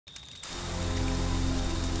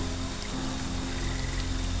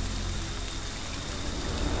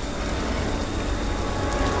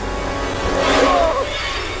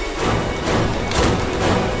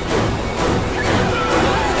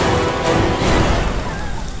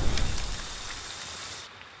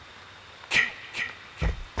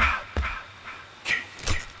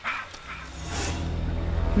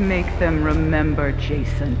Make them remember,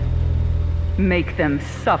 Jason. Make them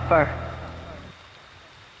suffer.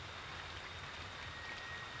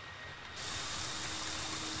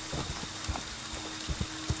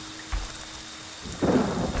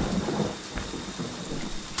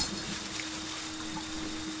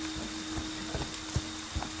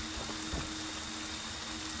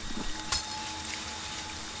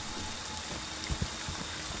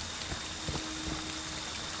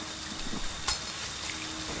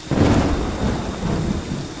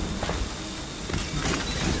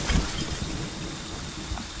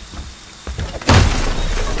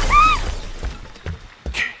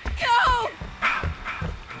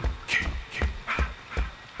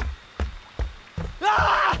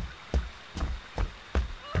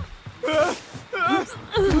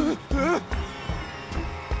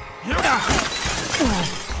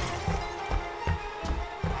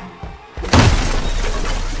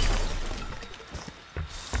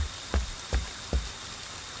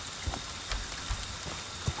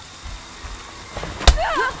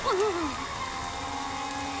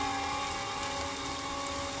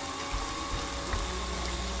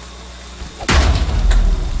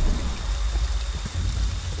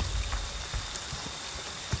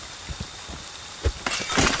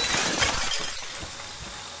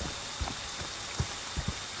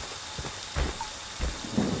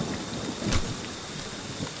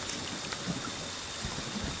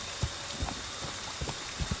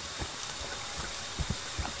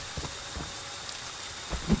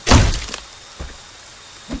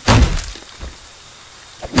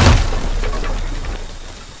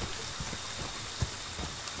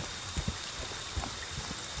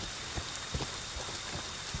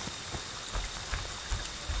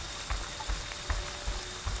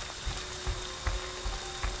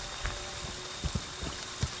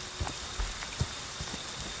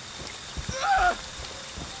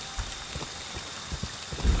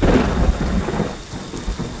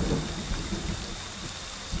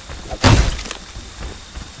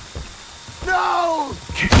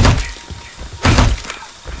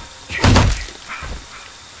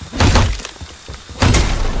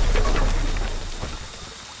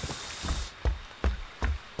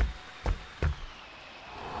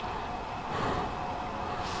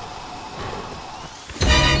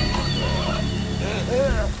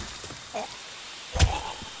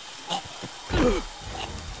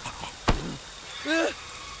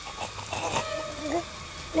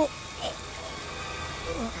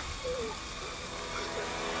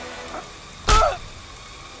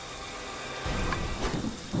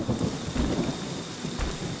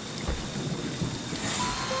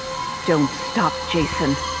 Don't stop,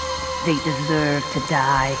 Jason. They deserve to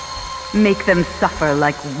die. Make them suffer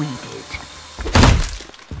like we did.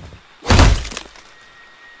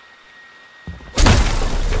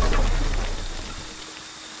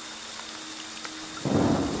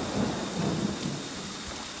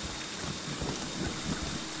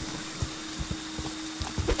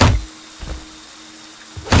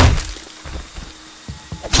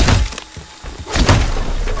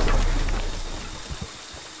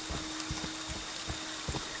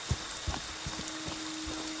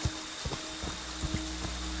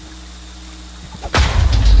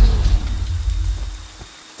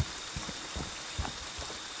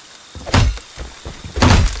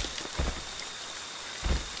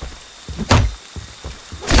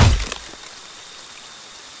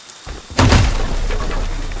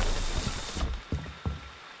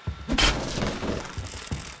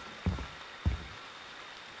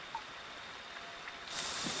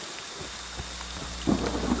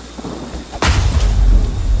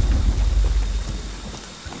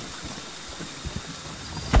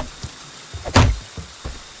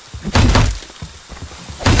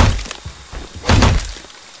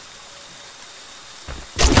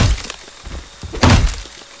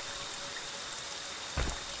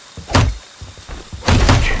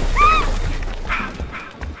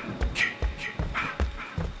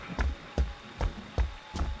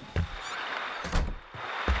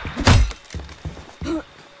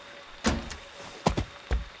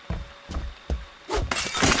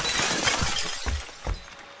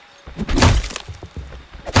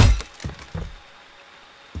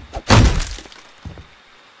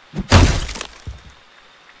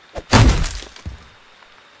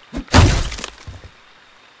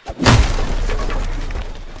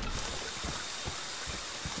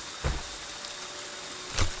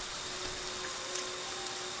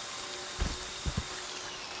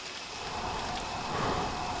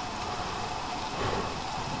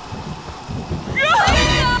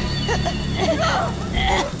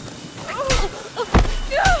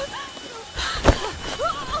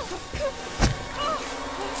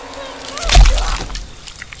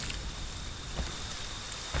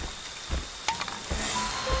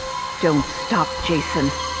 Don't stop, Jason.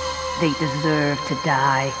 They deserve to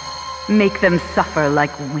die. Make them suffer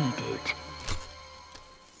like we did.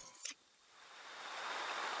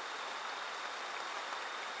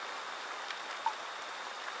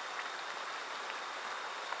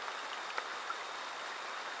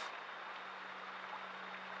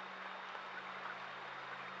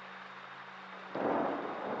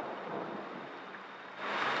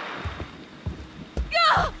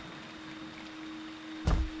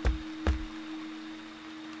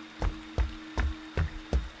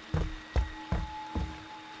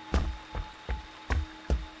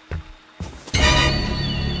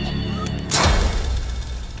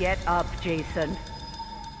 Get up, Jason.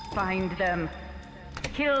 Find them.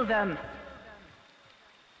 Kill them.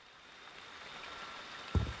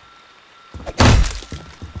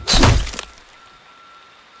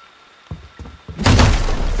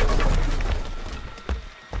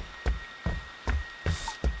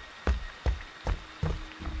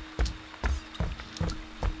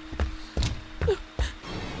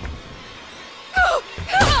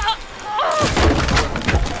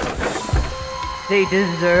 They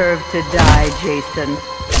deserve to die, Jason.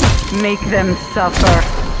 Make them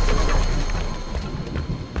suffer.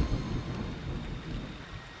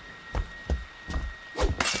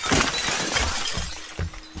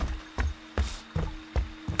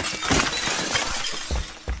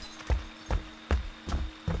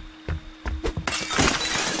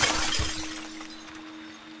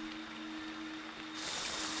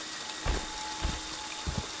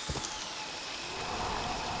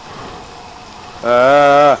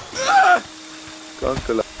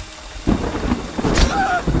 Kanka lan.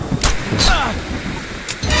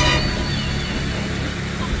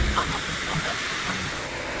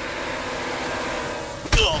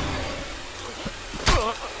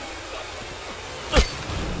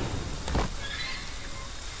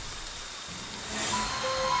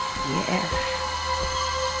 Yes.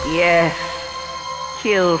 Yes.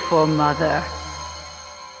 Kill for Mother.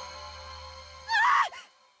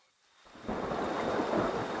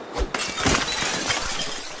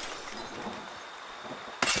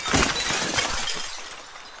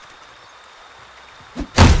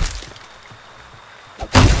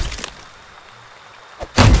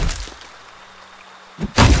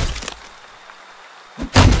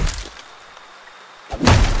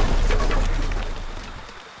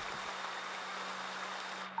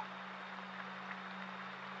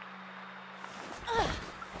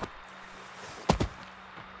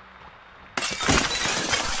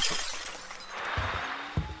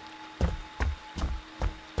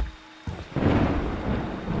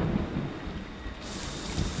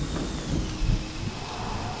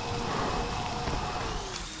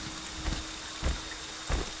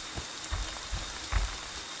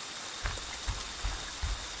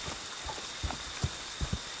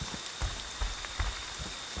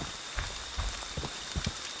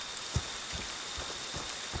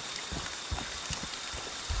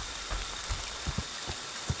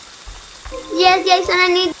 Yes, Jason, I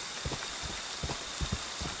need.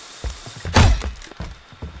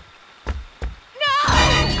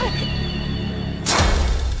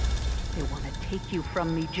 They want to take you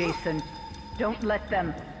from me, Jason. Don't let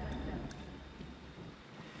them.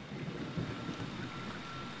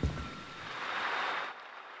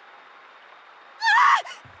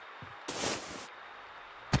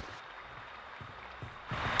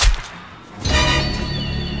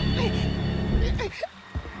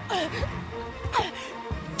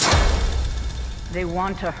 They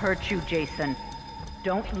want to hurt you, Jason.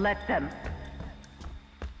 Don't let them.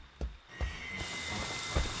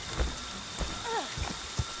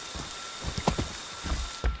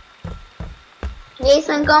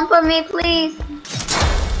 Jason, come for me, please.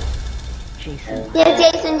 Jason.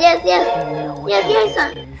 Yes, Jason, yes, yes. You know what Yes, this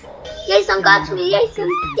Jason. is. Jason got me, Jason.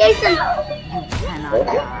 Jason. You cannot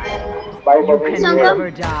die. Bye, You bye. can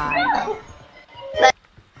never die.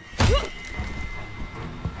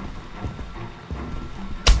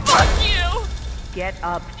 Get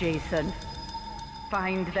up, Jason.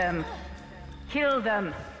 Find them. Kill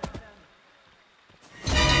them.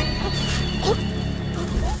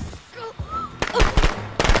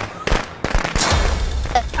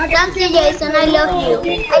 Thank you, Jason. I love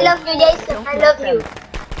you. I love you, Jason. I love you.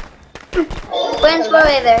 Friends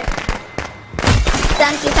forever.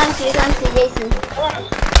 Thank you, Jason.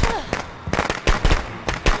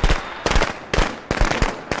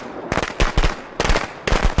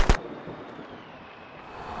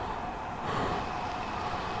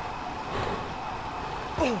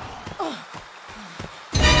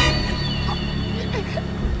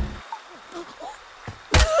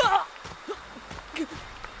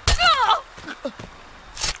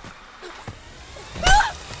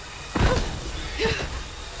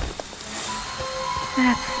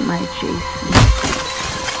 my Jason.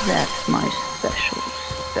 That's my special,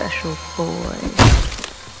 special boy.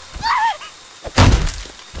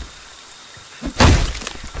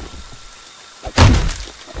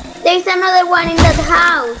 There's another one in that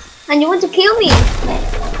house, and you want to kill me?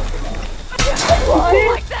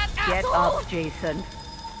 Get up, Jason.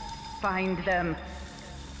 Find them.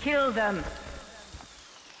 Kill them.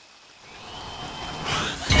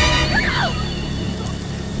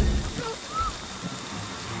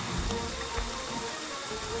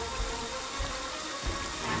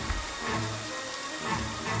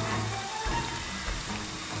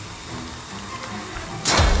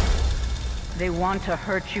 They want to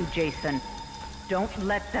hurt you, Jason. Don't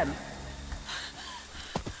let them.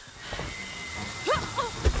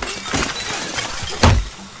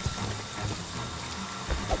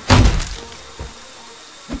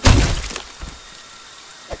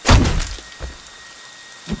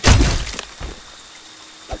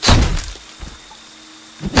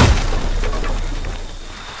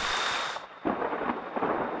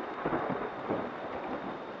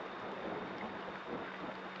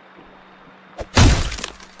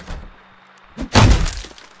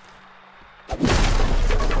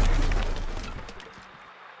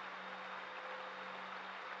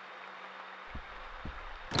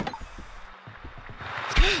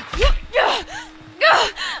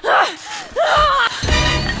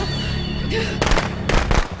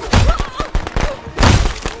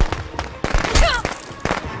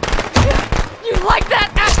 You like that?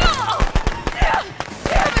 Damn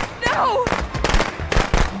it, no!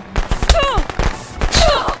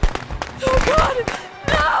 Oh God,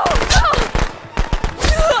 no!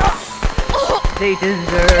 They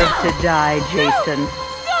deserve to die, Jason.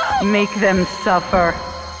 Make them suffer.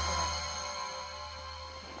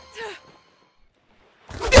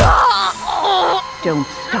 Don't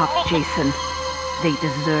stop, Jason. They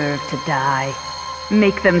deserve to die.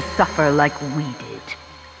 Make them suffer like we did.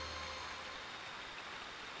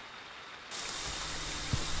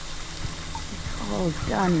 It's all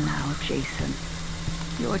done now, Jason.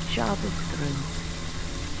 Your job is through.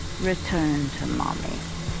 Return to Mommy.